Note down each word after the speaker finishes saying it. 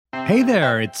Hey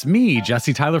there, it's me,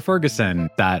 Jesse Tyler Ferguson,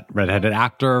 that redheaded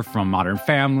actor from Modern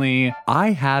Family.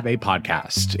 I have a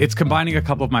podcast. It's combining a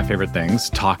couple of my favorite things,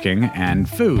 talking and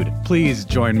food. Please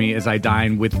join me as I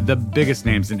dine with the biggest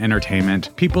names in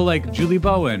entertainment. People like Julie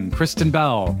Bowen, Kristen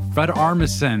Bell, Fred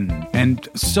Armisen, and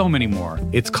so many more.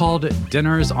 It's called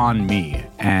Dinners on Me,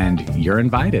 and you're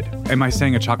invited. Am I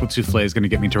saying a chocolate souffle is going to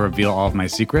get me to reveal all of my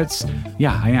secrets?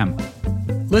 Yeah, I am.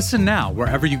 Listen now,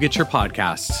 wherever you get your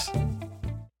podcasts.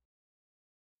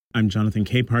 I'm Jonathan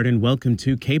Capehart, and welcome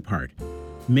to Capehart.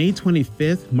 May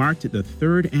 25th marked the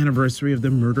third anniversary of the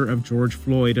murder of George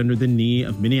Floyd under the knee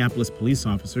of Minneapolis police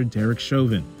officer Derek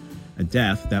Chauvin, a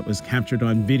death that was captured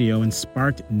on video and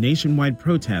sparked nationwide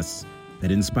protests that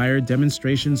inspired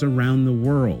demonstrations around the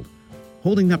world.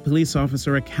 Holding that police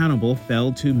officer accountable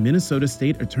fell to Minnesota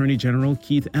State Attorney General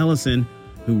Keith Ellison,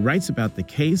 who writes about the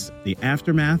case, the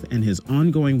aftermath, and his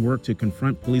ongoing work to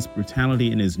confront police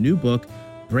brutality in his new book,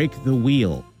 Break the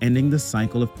Wheel, Ending the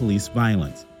Cycle of Police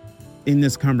Violence. In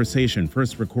this conversation,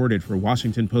 first recorded for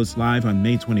Washington Post Live on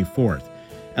May 24th,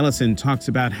 Ellison talks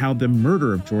about how the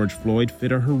murder of George Floyd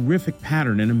fit a horrific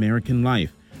pattern in American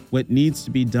life, what needs to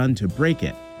be done to break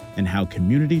it, and how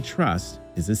community trust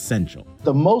is essential.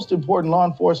 The most important law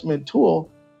enforcement tool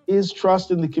is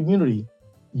trust in the community.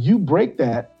 You break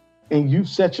that, and you've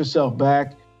set yourself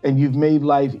back, and you've made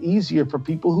life easier for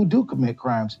people who do commit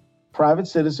crimes. Private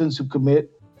citizens who commit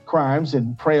crimes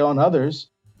and prey on others,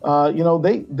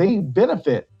 they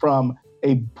benefit from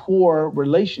a poor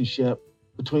relationship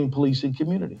between police and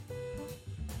community.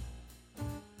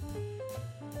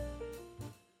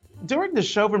 During the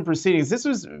Chauvin proceedings, this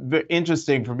was very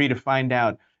interesting for me to find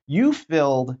out. You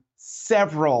filled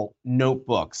several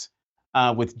notebooks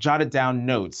with jotted down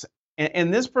notes,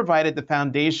 and this provided the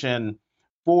foundation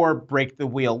for Break the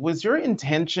Wheel. Was your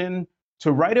intention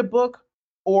to write a book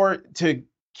or to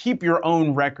keep your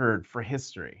own record for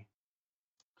history?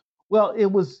 Well,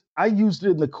 I used it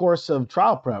in the course of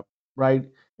trial prep, right?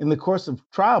 In the course of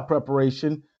trial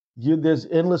preparation, there's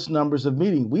endless numbers of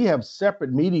meetings. We have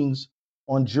separate meetings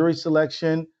on jury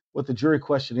selection, what the jury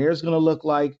questionnaire is going to look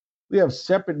like. We have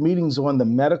separate meetings on the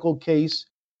medical case.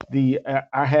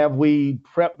 Have we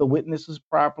prepped the witnesses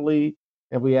properly?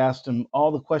 Have we asked them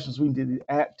all the questions we did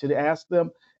to ask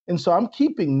them? And so I'm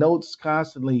keeping notes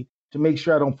constantly to make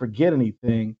sure I don't forget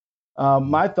anything.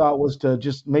 My thought was to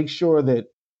just make sure that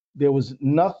there was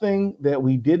nothing that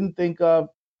we didn't think of.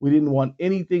 We didn't want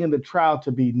anything in the trial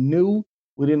to be new.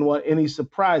 We didn't want any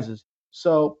surprises.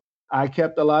 So I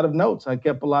kept a lot of notes.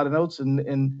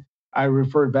 And I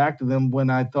referred back to them when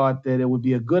I thought that it would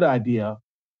be a good idea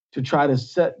to try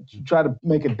to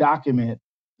make a document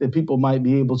that people might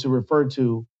be able to refer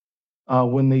to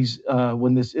when this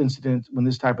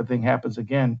type of thing happens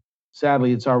again.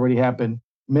 Sadly, it's already happened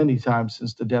many times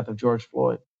since the death of George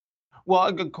Floyd.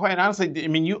 Well, quite honestly, I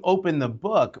mean, you open the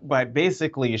book by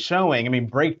basically showing,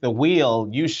 Break the Wheel,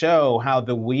 you show how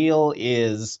the wheel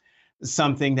is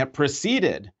something that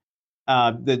preceded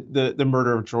the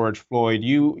murder of George Floyd.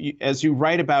 You, as you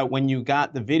write about when you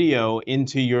got the video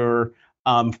into your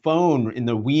phone in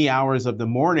the wee hours of the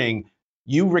morning,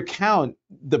 you recount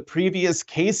the previous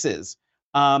cases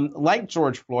like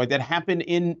George Floyd that happened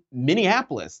in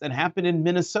Minneapolis, that happened in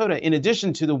Minnesota, in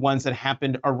addition to the ones that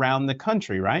happened around the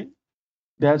country, right?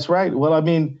 That's right. Well,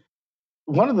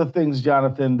 one of the things,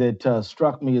 Jonathan, that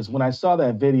struck me is when I saw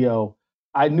that video,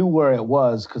 I knew where it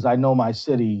was because I know my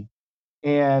city.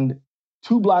 And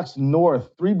 3 blocks north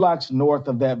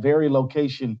of that very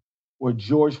location where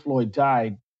George Floyd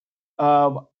died,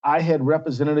 I had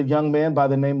represented a young man by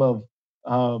the name of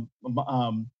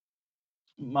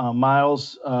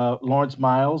Lawrence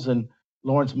Miles, and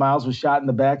Lawrence Miles was shot in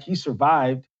the back. He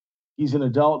survived. He's an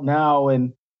adult now,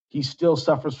 and he still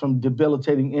suffers from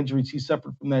debilitating injuries. He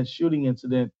suffered from that shooting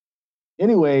incident.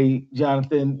 Anyway,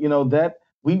 Jonathan, that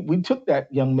we took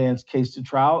that young man's case to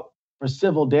trial for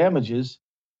civil damages,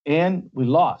 and we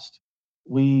lost.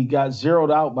 We got zeroed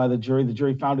out by the jury. The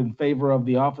jury found in favor of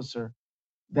the officer.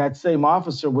 That same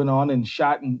officer went on and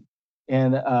shot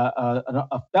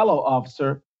a fellow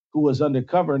officer who was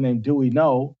undercover named Dewey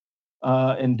No,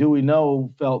 and Dewey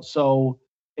No felt so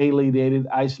alienated,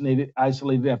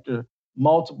 isolated after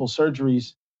multiple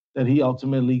surgeries that he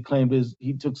ultimately claimed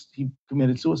he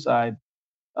committed suicide.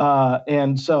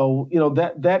 And so,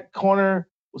 that corner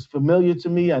was familiar to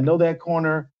me. I know that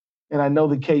corner, and I know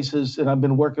the cases, and I've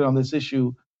been working on this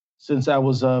issue since I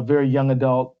was a very young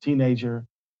adult teenager.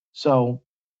 So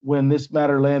when this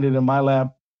matter landed in my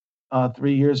lap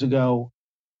 3 years ago,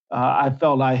 I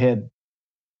felt I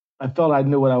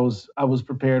knew what I was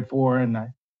prepared for, and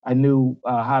I knew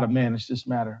how to manage this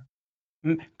matter.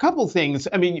 Couple things.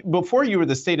 I mean, before you were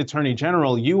the state attorney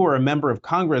general, you were a member of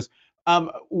Congress.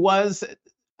 Was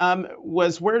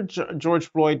where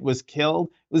George Floyd was killed?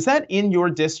 Was that in your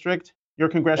district, your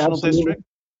congressional Absolutely. district?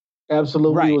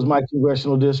 Absolutely, it Right. was my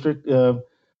congressional district, and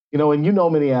you know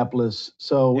Minneapolis,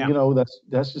 so Yeah.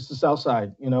 that's just the South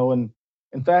Side, and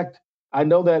in fact, I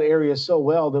know that area so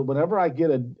well that whenever I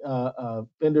get a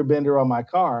fender bender on my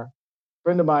car, a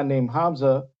friend of mine named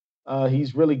Hamza,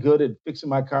 he's really good at fixing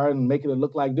my car and making it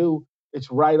look like new.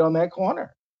 It's right on that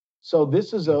corner, so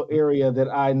this is an area that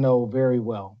I know very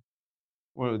well.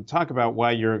 Well, talk about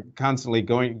why you're constantly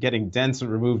getting dents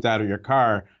removed out of your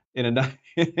car in another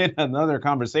in another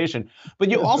conversation. But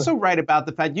you also write about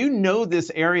the fact you know this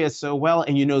area so well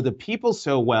and you know the people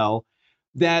so well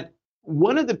that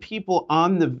one of the people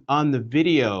on the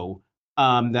video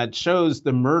that shows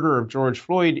the murder of George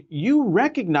Floyd, you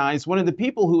recognize one of the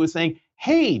people who was saying,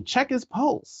 "Hey, check his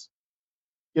pulse."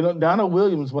 Donald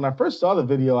Williams, when I first saw the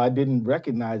video, I didn't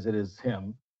recognize it as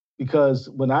him because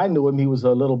when I knew him, he was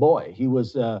a little boy. He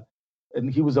was a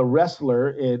wrestler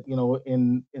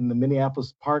in the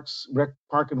Minneapolis park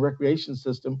and recreation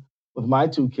system with my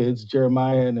two kids,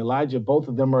 Jeremiah and Elijah. Both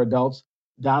of them are adults.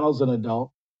 Donald's an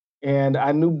adult. And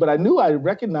I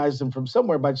recognized him from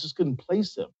somewhere, but I just couldn't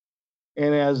place him.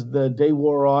 And as the day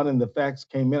wore on and the facts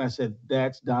came in, I said,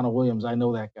 "That's Donald Williams. I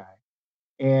know that guy."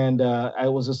 And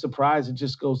it was a surprise. It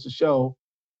just goes to show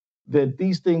that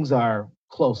these things are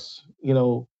close.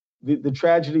 The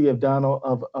tragedy of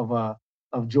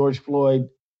George Floyd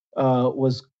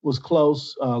was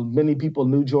close. Many people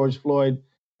knew George Floyd.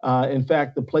 In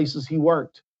fact, the places he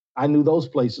worked, I knew those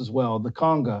places well. The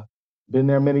Conga, been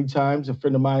there many times. A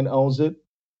friend of mine owns it,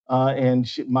 and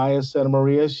Maya Santa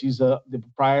Maria, she's the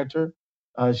proprietor.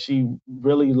 She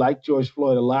really liked George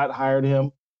Floyd a lot, hired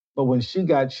him, but when she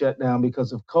got shut down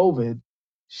because of COVID,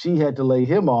 she had to lay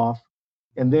him off,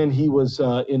 and then he was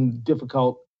in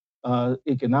difficult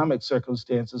economic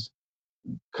circumstances,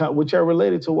 which are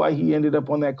related to why he ended up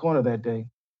on that corner that day.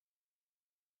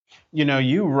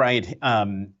 You write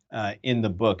in the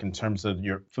book in terms of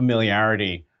your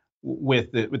familiarity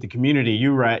with the community.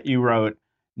 You wrote,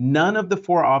 none of the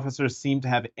four officers seem to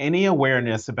have any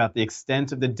awareness about the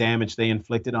extent of the damage they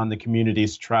inflicted on the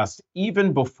community's trust,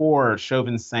 even before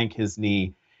Chauvin sank his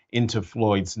knee into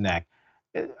Floyd's neck.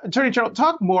 Attorney General,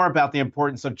 talk more about the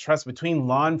importance of trust between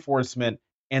law enforcement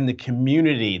and the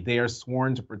community they are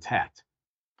sworn to protect.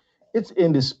 It's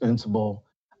indispensable.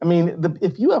 I mean,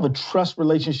 if you have a trust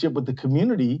relationship with the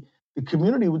community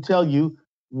will tell you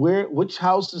which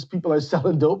houses people are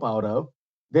selling dope out of.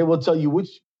 They will tell you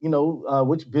which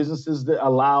businesses that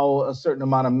allow a certain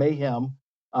amount of mayhem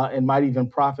and might even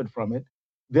profit from it.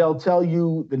 They'll tell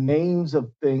you the names of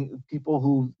people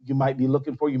who you might be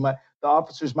looking for. The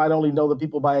officers might only know the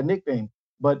people by a nickname,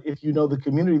 but if you know the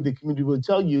community will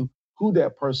tell you who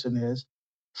that person is.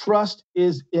 Trust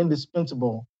is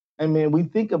indispensable. I mean, we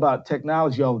think about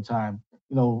technology all the time,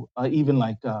 even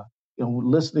like,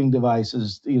 listening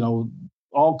devices,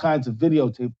 all kinds of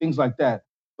videotape, things like that.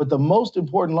 But the most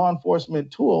important law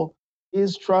enforcement tool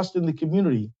is trust in the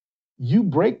community. You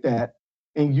break that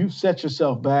and you've set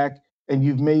yourself back and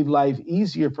you've made life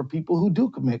easier for people who do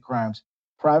commit crimes.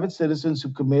 Private citizens who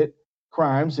commit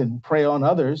crimes and prey on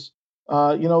others,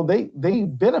 they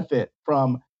benefit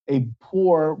from a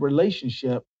poor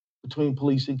relationship between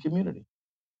police and community.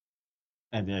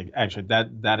 And actually,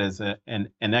 that is an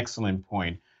excellent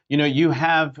point. You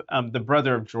have the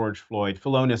brother of George Floyd,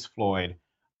 Philonis Floyd,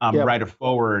 Yep. write a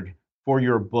forward for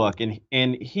your book,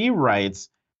 and he writes,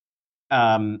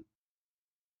 um,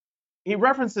 he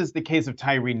references the case of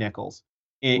Tyree Nichols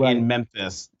Right. in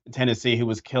Memphis, Tennessee, who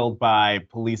was killed by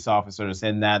police officers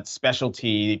in that specialty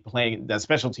unit,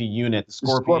 the The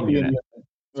Scorpion Unit. Right.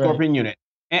 Scorpion unit.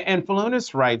 And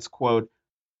Philonis writes, quote,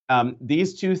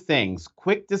 these two things,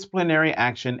 quick disciplinary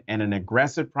action and an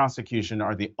aggressive prosecution,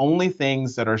 are the only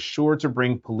things that are sure to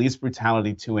bring police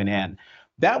brutality to an end.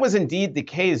 That was indeed the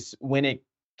case when it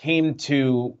came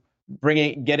to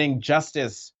getting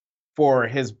justice for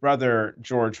his brother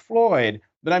George Floyd.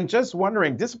 But I'm just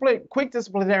wondering, quick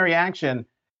disciplinary action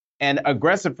and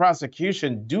aggressive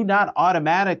prosecution do not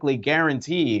automatically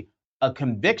guarantee a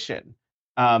conviction,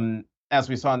 as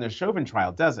we saw in the Chauvin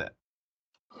trial, does it?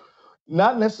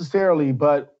 Not necessarily,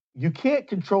 but you can't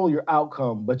control your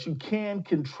outcome, but you can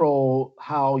control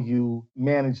how you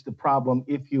manage the problem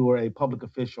if you are a public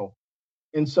official.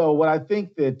 And so, what I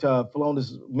think that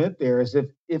Philonis meant there is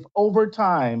if over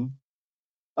time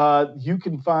you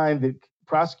can find that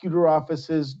prosecutor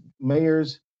offices,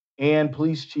 mayors, and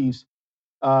police chiefs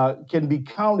can be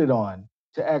counted on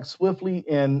to act swiftly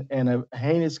in a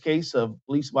heinous case of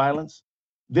police violence,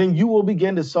 then you will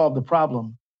begin to solve the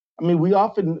problem. I mean, we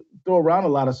often throw around a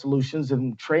lot of solutions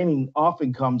and training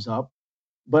often comes up,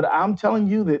 but I'm telling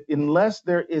you that unless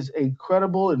there is a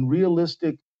credible and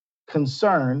realistic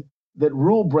concern that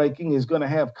rule breaking is going to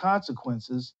have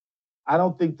consequences, I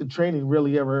don't think the training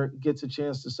really ever gets a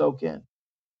chance to soak in.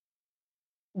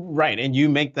 Right, and you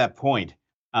make that point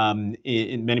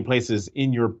in many places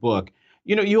in your book.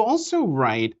 You also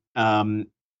write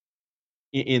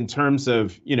in terms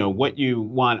of what you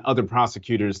want other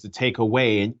prosecutors to take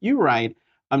away, and you write,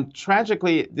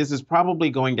 tragically, this is probably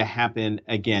going to happen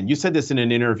again. You said this in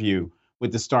an interview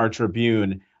with the Star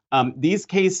Tribune. These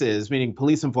cases, meaning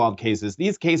police-involved cases,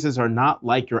 these cases are not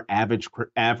like your average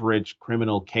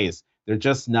criminal case. They're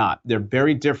just not. They're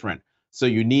very different. So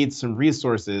you need some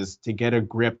resources to get a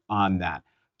grip on that.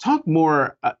 Talk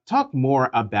more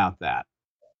about that.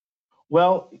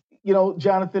 Well,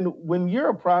 Jonathan, when you're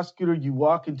a prosecutor, you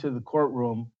walk into the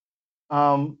courtroom,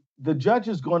 the judge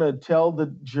is going to tell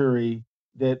the jury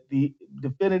that the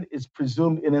defendant is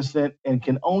presumed innocent and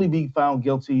can only be found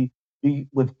guilty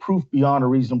with proof beyond a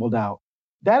reasonable doubt.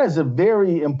 That is a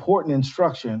very important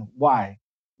instruction. Why?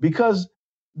 Because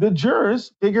the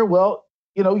jurors figure, well,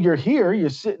 you're here, you're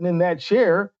sitting in that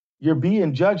chair, you're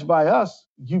being judged by us,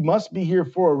 you must be here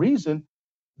for a reason.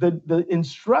 The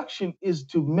instruction is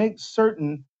to make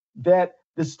certain that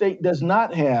the state does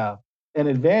not have an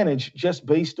advantage just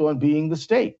based on being the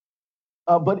state.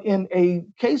 But in a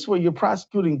case where you're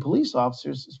prosecuting police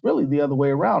officers, it's really the other way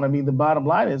around. I mean, the bottom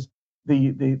line is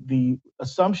the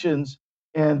assumptions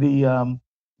and the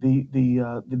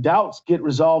doubts get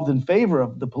resolved in favor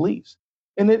of the police,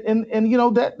 and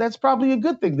that's probably a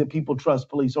good thing that people trust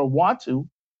police or want to.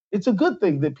 It's a good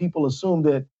thing that people assume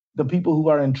that the people who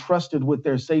are entrusted with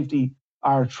their safety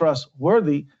are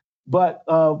trustworthy. But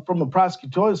from a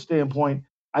prosecutorial standpoint,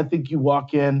 I think you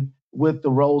walk in with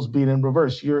the roles being in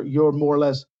reverse. You're more or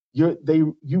less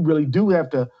you really do have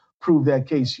to prove that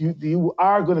case. You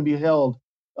are going to be held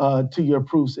to your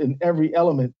proofs in every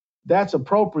element. That's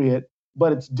appropriate,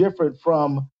 but it's different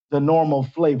from the normal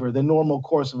flavor, the normal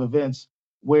course of events,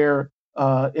 where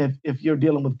if you're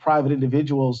dealing with private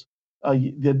individuals,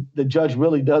 the judge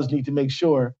really does need to make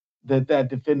sure that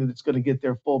defendant is going to get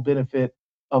their full benefit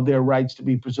of their rights to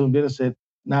be presumed innocent.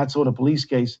 Not so in a police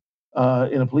case.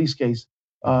 In a police case,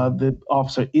 the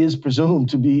officer is presumed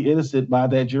to be innocent by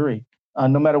that jury,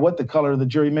 no matter what the color of the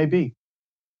jury may be.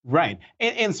 Right.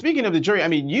 And speaking of the jury, I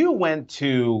mean, you went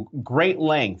to great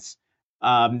lengths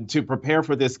to prepare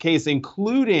for this case,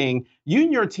 including you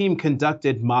and your team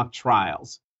conducted mock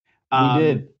trials. We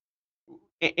did.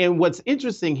 And what's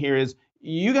interesting here is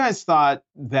you guys thought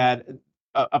that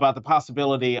about the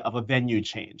possibility of a venue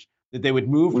change, that they would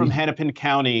move from Hennepin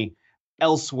County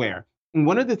elsewhere. And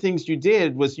one of the things you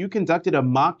did was you conducted a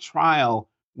mock trial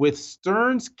with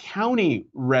Stearns County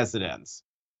residents.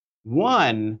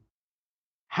 One,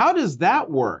 how does that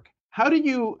work? How do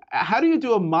you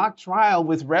do a mock trial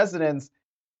with residents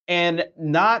and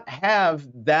not have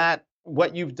that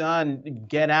what you've done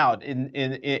get out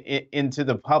into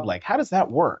the public? How does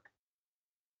that work?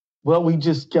 Well, we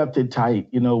just kept it tight.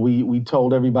 We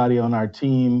told everybody on our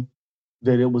team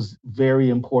that it was very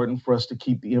important for us to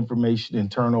keep the information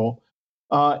internal.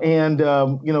 And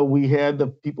we had the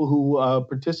people who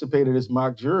participated as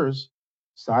mock jurors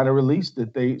sign a release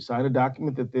that they sign a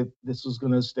document that this was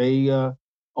going to stay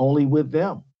only with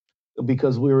them,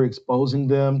 because we were exposing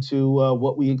them to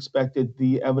what we expected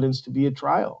the evidence to be at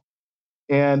trial.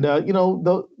 And,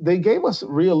 they gave us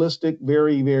realistic,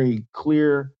 very, very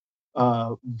clear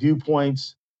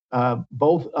viewpoints.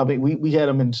 We had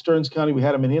them in Stearns County, we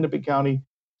had them in Hennepin County.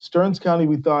 Stearns County,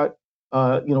 we thought,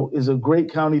 is a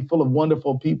great county full of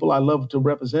wonderful people. I love to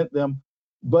represent them,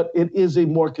 but it is a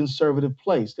more conservative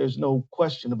place. There's no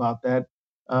question about that.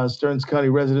 Stearns County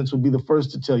residents would be the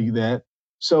first to tell you that.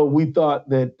 So we thought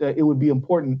that it would be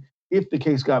important, if the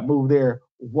case got moved there,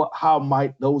 how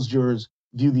might those jurors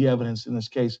view the evidence in this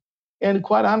case? And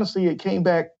quite honestly, it came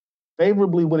back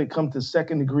favorably when it comes to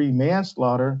second-degree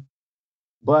manslaughter,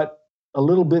 but a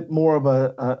little bit more of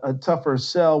a tougher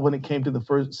sell when it came to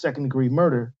the second-degree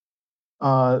murder.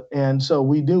 And so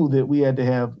we knew that we had to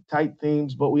have tight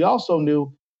themes, but we also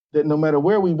knew that no matter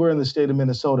where we were in the state of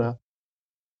Minnesota,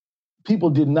 people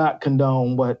did not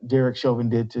condone what Derek Chauvin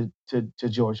did to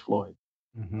George Floyd.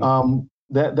 Mm-hmm.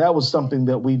 That was something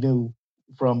that we knew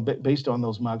based on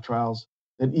those mock trials,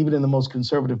 that even in the most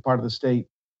conservative part of the state,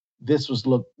 this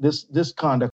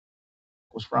conduct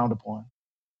was frowned upon.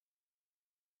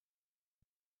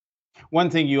 One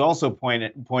thing you also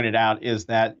pointed out is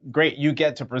that, great, you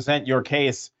get to present your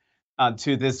case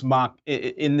to this mock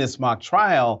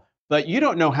trial, but you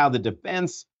don't know how the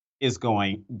defense is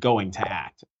going to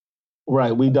act.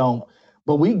 Right, we don't.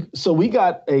 But we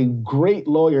got a great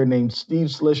lawyer named Steve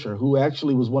Slisher, who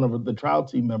actually was one of the trial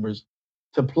team members,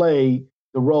 to play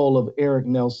the role of Eric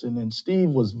Nelson. And Steve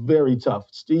was very tough.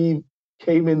 Steve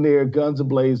came in there, guns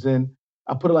ablazing.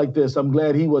 I put it like this: I'm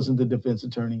glad he wasn't the defense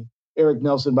attorney. Eric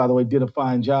Nelson, by the way, did a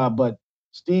fine job, but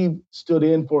Steve stood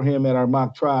in for him at our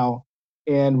mock trial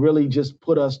and really just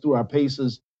put us through our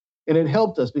paces. And it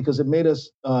helped us because it made us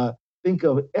think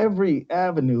of every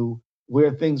avenue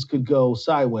where things could go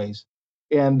sideways.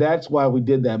 And that's why we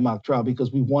did that mock trial,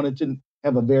 because we wanted to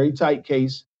have a very tight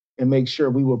case and make sure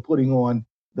we were putting on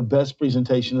the best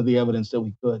presentation of the evidence that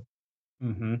we could.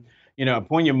 Mm-hmm. You know, a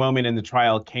poignant moment in the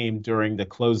trial came during the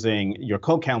closing, your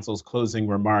co-counsel's closing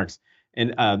remarks,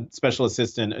 and Special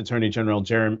Assistant Attorney General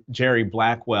Jerry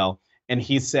Blackwell, and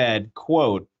he said,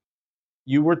 quote,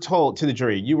 "You were told," to the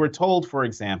jury, "you were told, for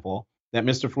example, that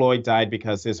Mr. Floyd died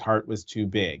because his heart was too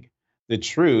big. The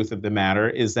truth of the matter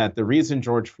is that the reason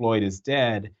George Floyd is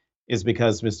dead is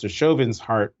because Mr. Chauvin's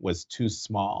heart was too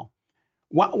small."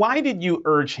 Why did you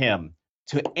urge him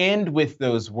to end with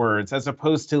those words as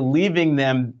opposed to leaving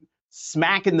them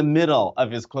smack in the middle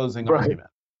of his closing argument?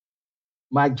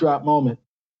 Mic drop moment.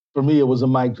 For me, it was a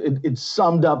mic. It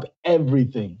summed up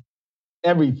everything,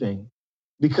 everything.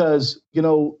 Because,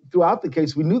 throughout the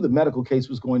case, we knew the medical case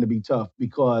was going to be tough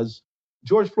because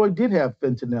George Floyd did have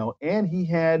fentanyl and he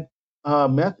had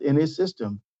meth in his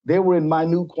system. They were in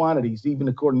minute quantities, even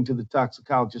according to the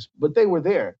toxicologist, but they were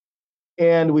there.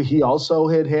 And he also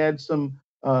had some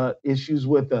issues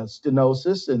with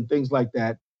stenosis and things like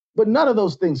that. But none of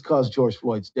those things caused George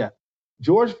Floyd's death.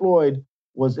 George Floyd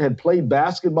had played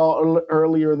basketball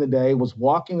earlier in the day, was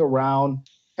walking around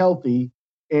healthy,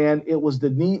 and it was the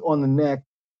knee on the neck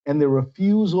and the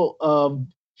refusal of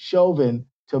Chauvin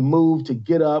to move, to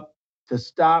get up, to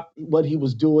stop what he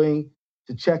was doing,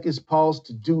 to check his pulse,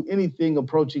 to do anything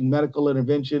approaching medical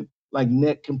intervention like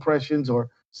neck compressions or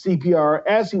CPR,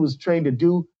 as he was trained to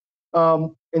do.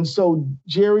 And so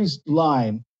Jerry's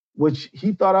line, which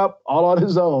he thought up all on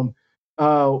his own,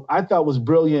 I thought was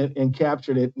brilliant and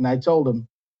captured it. And I told him,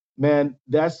 man,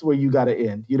 that's where you got to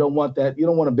end. You don't want that. You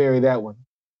don't want to bury that one.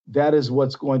 That is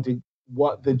what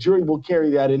the jury will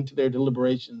carry that into their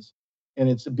deliberations. And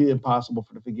it's be impossible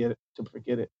to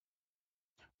forget it.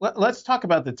 Let's talk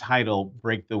about the title,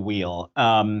 Break the Wheel.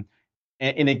 And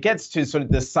it gets to sort of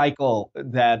the cycle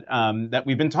that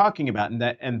we've been talking about and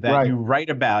that right. You write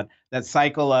about, that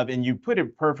cycle of, and you put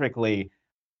it perfectly,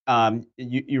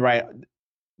 you write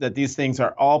that these things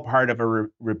are all part of a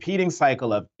repeating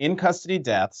cycle of in-custody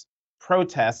deaths,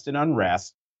 protest and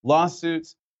unrest,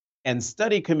 lawsuits, and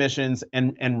study commissions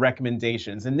and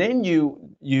recommendations. And then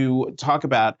you talk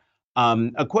about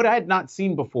a quote I had not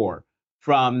seen before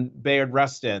from Bayard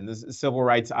Rustin, the civil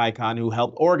rights icon who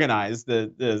helped organize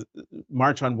the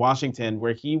March on Washington,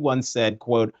 where he once said,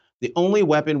 quote, "The only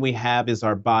weapon we have is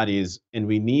our bodies, and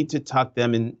we need to tuck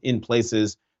them in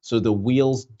places so the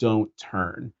wheels don't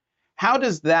turn." How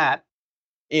does that,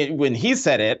 when he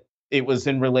said it, it was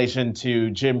in relation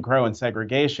to Jim Crow and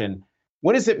segregation.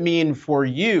 What does it mean for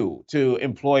you to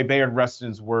employ Bayard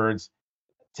Rustin's words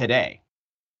today?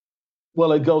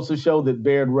 Well, it goes to show that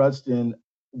Bayard Rustin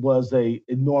was a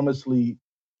enormously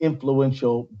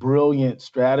influential, brilliant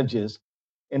strategist.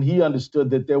 And he understood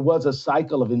that there was a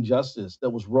cycle of injustice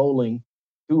that was rolling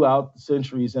throughout the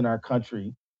centuries in our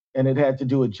country. And it had to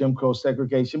do with Jim Crow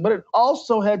segregation, but it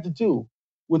also had to do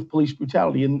with police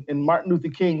brutality. In Martin Luther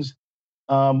King's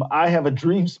I Have a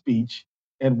Dream speech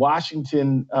in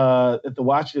Washington, at the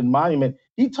Washington Monument,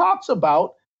 he talks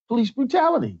about police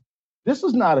brutality. This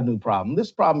is not a new problem.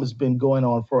 This problem has been going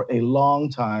on for a long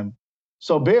time.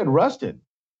 So Bayard Rustin,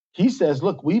 he says,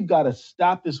 look, we've got to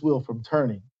stop this wheel from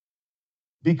turning.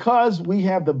 Because we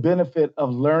have the benefit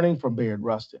of learning from Bayard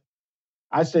Rustin,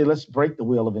 I say, let's break the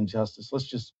wheel of injustice. Let's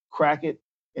just crack it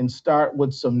and start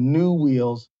with some new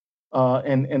wheels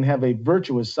and have a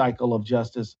virtuous cycle of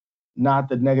justice, not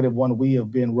the negative one we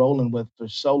have been rolling with for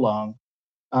so long.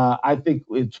 I think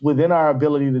it's within our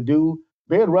ability to do.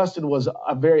 Bayard Rustin was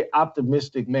a very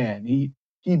optimistic man.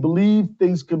 He believed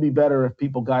things could be better if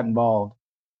people got involved.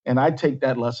 And I take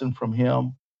that lesson from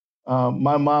him.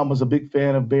 My mom was a big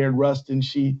fan of Bayard Rustin.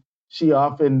 She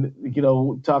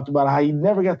often, talked about how he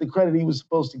never got the credit he was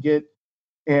supposed to get.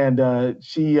 And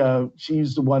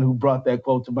she's the one who brought that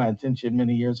quote to my attention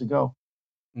many years ago.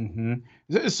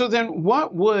 Mm-hmm. So then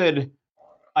what would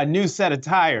a new set of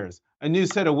tires, a new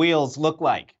set of wheels look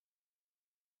like?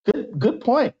 Good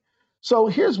point. So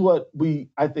here's what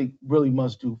I think, really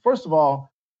must do. First of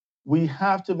all, we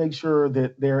have to make sure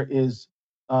that there is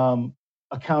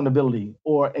accountability,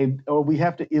 or we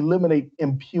have to eliminate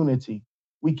impunity.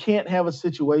 We can't have a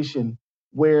situation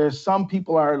where some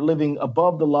people are living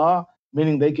above the law,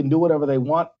 meaning they can do whatever they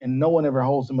want and no one ever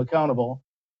holds them accountable,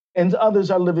 and others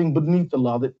are living beneath the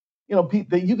law that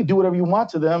that you can do whatever you want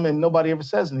to them and nobody ever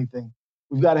says anything.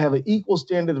 We've got to have an equal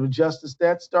standard of justice.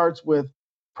 That starts with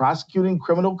prosecuting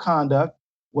criminal conduct,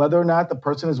 whether or not the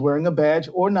person is wearing a badge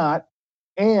or not,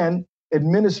 and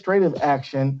administrative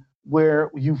action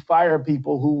where you fire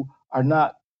people who are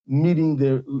not meeting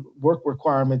the work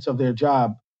requirements of their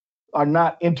job, are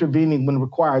not intervening when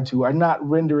required to, are not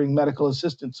rendering medical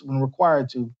assistance when required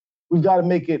to. We've got to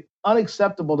make it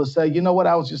unacceptable to say, you know what,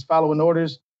 I was just following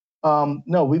orders.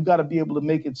 No, we've got to be able to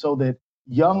make it so that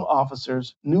young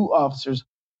officers, new officers,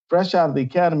 fresh out of the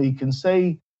academy can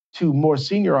say to more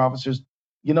senior officers,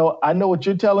 I know what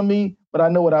you're telling me, but I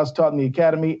know what I was taught in the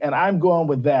academy, and I'm going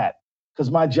with that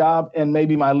because my job and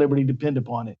maybe my liberty depend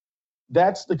upon it.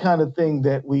 That's the kind of thing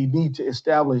that we need to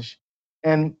establish.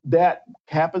 And that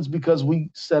happens because we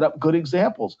set up good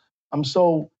examples. I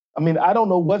don't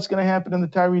know what's going to happen in the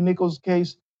Tyree Nichols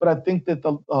case, but I think that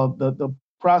the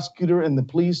prosecutor and the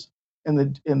police and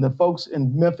the folks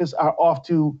in Memphis are off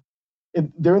to,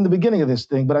 they're in the beginning of this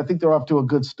thing, but I think they're off to a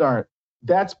good start.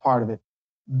 That's part of it.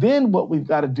 Then what we've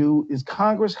got to do is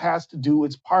Congress has to do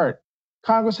its part.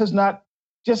 Congress has not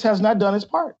done its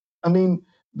part.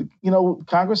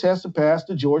 Congress has to pass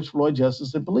the George Floyd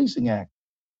Justice and Policing Act.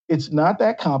 It's not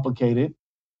that complicated.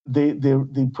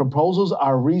 The proposals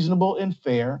are reasonable and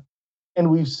fair,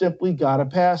 and we've simply got to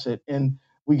pass it. And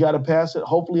we got to pass it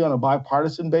hopefully on a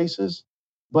bipartisan basis,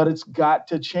 but it's got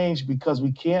to change because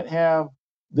we can't have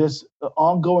this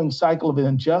ongoing cycle of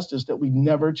injustice that we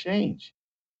never change.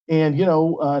 And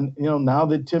now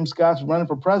that Tim Scott's running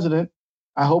for president,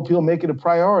 I hope he'll make it a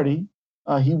priority.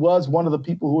 He was one of the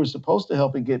people who were supposed to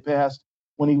help it get passed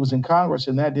when he was in Congress,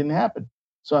 and that didn't happen.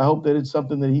 So I hope that it's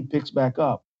something that he picks back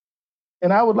up.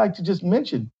 And I would like to just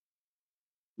mention,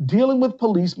 dealing with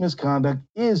police misconduct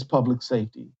is public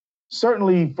safety.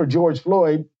 Certainly for George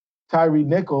Floyd, Tyree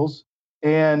Nichols,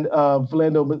 and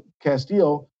Philando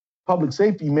Castile, public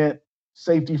safety meant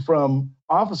safety from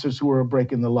officers who are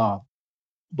breaking the law.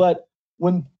 But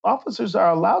when officers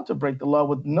are allowed to break the law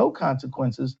with no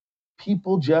consequences,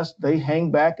 people they hang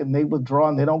back and they withdraw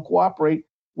and they don't cooperate,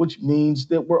 which means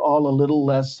that we're all a little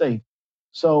less safe.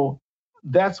 So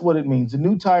that's what it means. The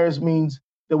new tires means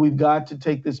that we've got to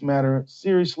take this matter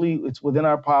seriously. It's within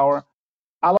our power.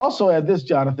 I'll also add this,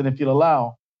 Jonathan, if you'll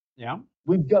allow. Yeah.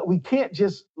 We can't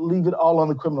just leave it all on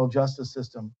the criminal justice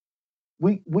system.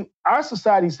 Our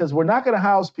society says we're not going to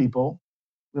house people.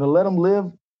 We're going to let them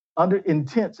live in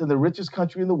tents in the richest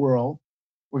country in the world.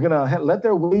 We're going to let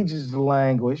their wages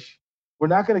languish. We're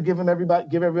not going to give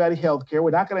everybody health care.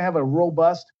 We're not going to have a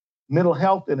robust mental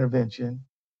health intervention.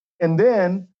 And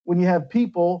then when you have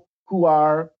people who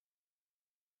are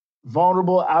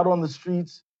vulnerable out on the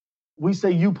streets, we say,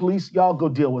 you police, y'all go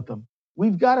deal with them.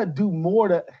 We've got to do more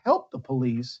to help the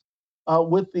police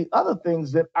with the other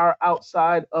things that are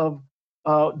outside of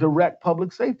direct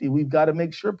public safety. We've got to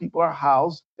make sure people are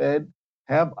housed, fed,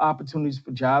 have opportunities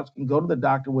for jobs, can go to the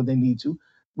doctor when they need to.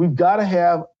 We've got to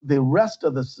have the rest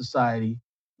of the society,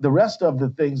 the rest of the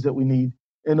things that we need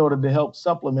in order to help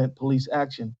supplement police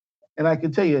action. And I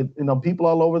can tell you, people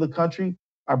all over the country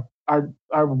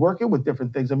are working with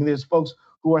different things. There's folks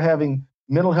who are having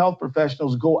mental health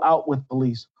professionals go out with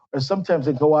police, or sometimes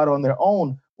they go out on their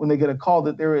own when they get a call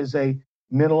that there is a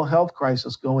mental health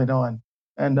crisis going on.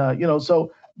 And,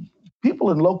 so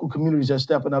people in local communities are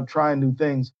stepping up, trying new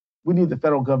things. We need the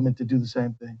federal government to do the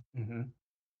same thing. Mm-hmm.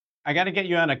 I got to get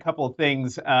you on a couple of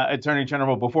things, Attorney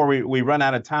General, before we run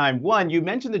out of time. One, you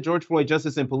mentioned the George Floyd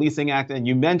Justice and Policing Act, and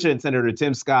you mentioned Senator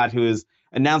Tim Scott, who has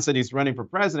announced that he's running for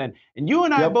president. And you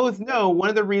and I both know one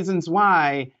of the reasons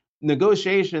why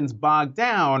negotiations bogged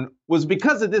down was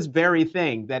because of this very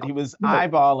thing, that he was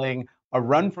eyeballing a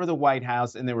run for the White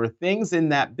House, and there were things in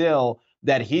that bill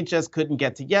that he just couldn't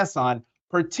get to yes on,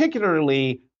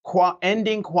 particularly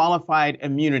ending qualified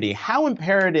immunity. How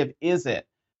imperative is it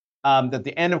that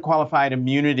the end of qualified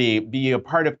immunity be a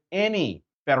part of any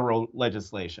federal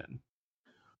legislation?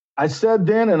 I said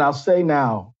then, and I'll say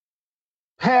now,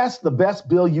 pass the best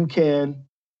bill you can,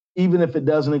 even if it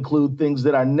doesn't include things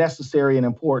that are necessary and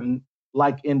important,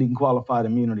 like ending qualified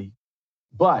immunity.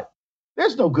 But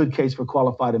there's no good case for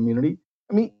qualified immunity.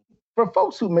 For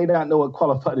folks who may not know what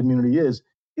qualified immunity is,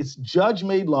 it's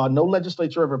judge-made law, no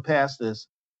legislature ever passed this,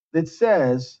 that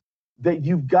says that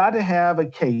you've got to have a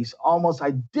case almost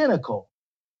identical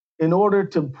in order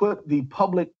to put the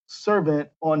public servant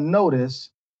on notice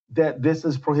that this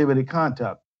is prohibited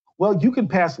conduct. Well, you can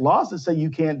pass laws that say you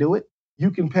can't do it.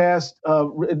 You can pass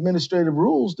administrative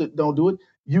rules that don't do it.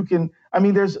 You can, I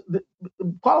mean,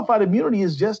 qualified immunity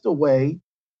is just a way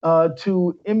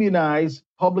to immunize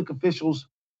public officials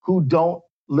who don't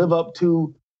live up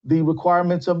to the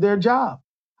requirements of their job.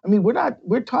 I mean,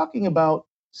 we're talking about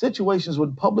situations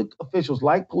when public officials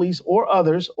like police or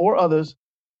others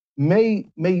may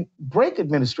break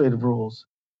administrative rules,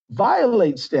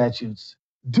 violate statutes,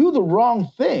 do the wrong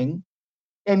thing,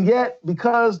 and yet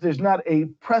because there's not a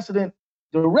precedent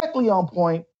directly on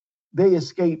point, they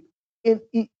escape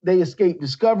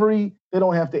discovery. They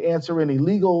don't have to answer any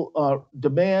legal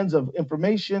demands of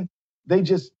information. They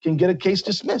just can get a case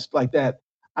dismissed like that.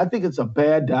 I think it's a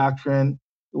bad doctrine.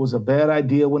 It was a bad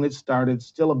idea when it started,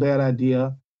 still a bad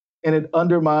idea. And it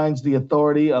undermines the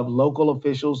authority of local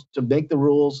officials to make the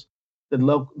rules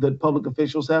that public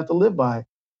officials have to live by.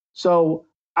 So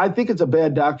I think it's a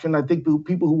bad doctrine. I think the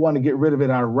people who want to get rid of it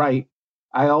are right.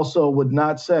 I also would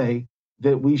not say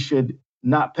that we should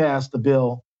not pass the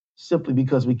bill simply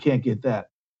because we can't get that.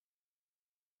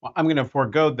 Well, I'm going to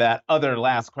forego that other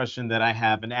last question that I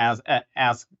have and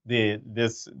ask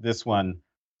this one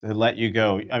to let you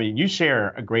go. I mean, you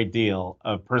share a great deal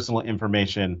of personal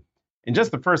information in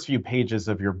just the first few pages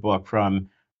of your book, from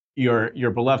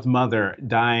your beloved mother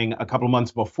dying a couple of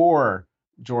months before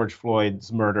George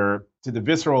Floyd's murder to the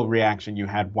visceral reaction you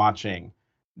had watching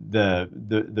the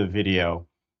video.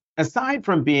 Aside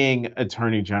from being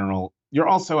Attorney General, you're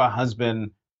also a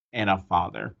husband and a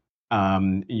father.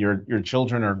 Your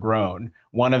children are grown.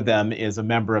 One of them is a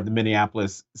member of the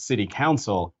Minneapolis City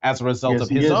Council as a result of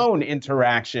his own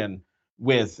interaction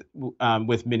with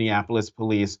Minneapolis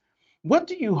police. What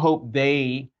do you hope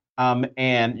they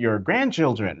and your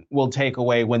grandchildren will take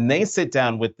away when they sit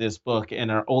down with this book and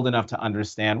are old enough to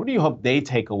understand? What do you hope they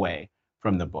take away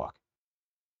from the book?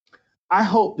 I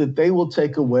hope that they will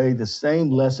take away the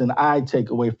same lesson I take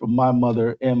away from my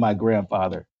mother and my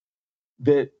grandfather,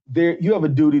 that you have a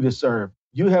duty to serve.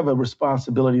 You have a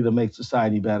responsibility to make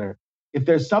society better. If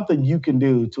there's something you can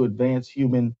do to advance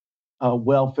human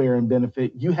welfare and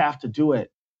benefit, you have to do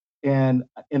it. And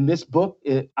in this book,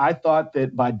 I thought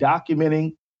that by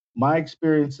documenting my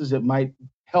experiences, it might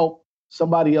help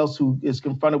somebody else who is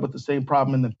confronted with the same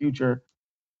problem in the future.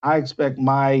 I expect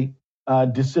my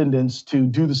descendants to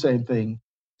do the same thing,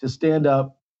 to stand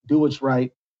up, do what's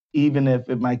right, even if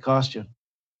it might cost you.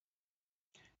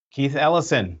 Keith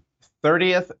Ellison,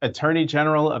 30th Attorney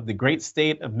General of the great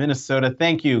state of Minnesota.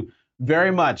 Thank you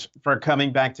very much for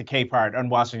coming back to Capehart on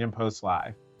Washington Post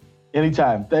Live.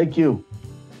 Anytime. Thank you.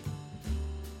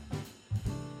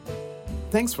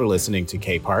 Thanks for listening to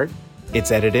Capehart.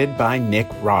 It's edited by Nick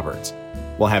Roberts.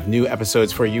 We'll have new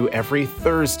episodes for you every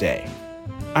Thursday.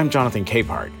 I'm Jonathan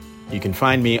Capehart. You can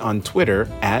find me on Twitter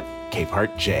at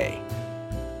CapehartJ.